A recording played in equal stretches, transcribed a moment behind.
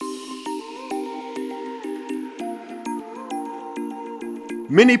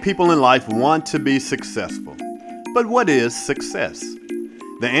Many people in life want to be successful. But what is success?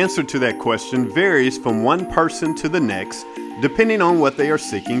 The answer to that question varies from one person to the next, depending on what they are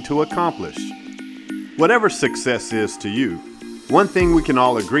seeking to accomplish. Whatever success is to you, one thing we can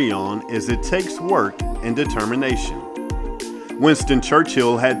all agree on is it takes work and determination. Winston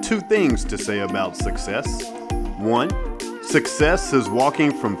Churchill had two things to say about success. One, success is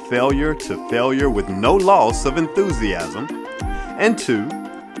walking from failure to failure with no loss of enthusiasm. And two,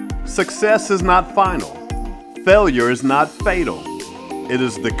 success is not final. Failure is not fatal. It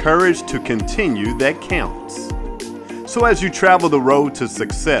is the courage to continue that counts. So as you travel the road to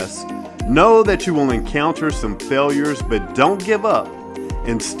success, know that you will encounter some failures, but don't give up.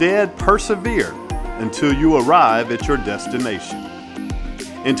 Instead, persevere until you arrive at your destination.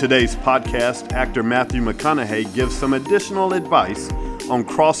 In today's podcast, actor Matthew McConaughey gives some additional advice on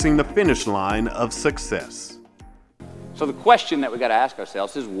crossing the finish line of success. So the question that we got to ask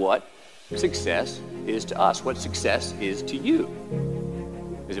ourselves is what success is to us, what success is to you.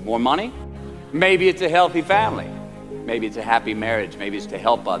 Is it more money? Maybe it's a healthy family. Maybe it's a happy marriage. Maybe it's to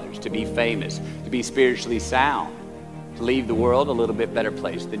help others, to be famous, to be spiritually sound, to leave the world a little bit better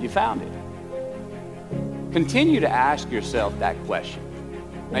place than you found it. Continue to ask yourself that question.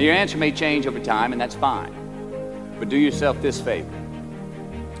 Now your answer may change over time, and that's fine. But do yourself this favor.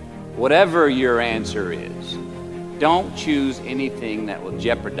 Whatever your answer is, don't choose anything that will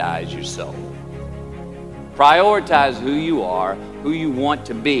jeopardize your soul. Prioritize who you are, who you want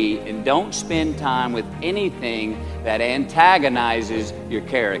to be, and don't spend time with anything that antagonizes your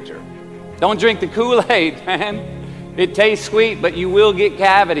character. Don't drink the Kool-Aid, man. It tastes sweet, but you will get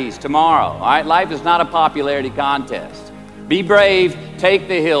cavities tomorrow. All right? Life is not a popularity contest. Be brave, take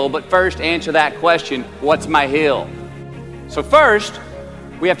the hill, but first answer that question, what's my hill? So first,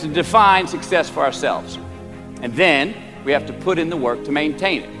 we have to define success for ourselves. And then we have to put in the work to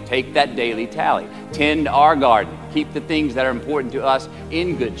maintain it. Take that daily tally. Tend our garden. Keep the things that are important to us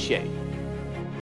in good shape.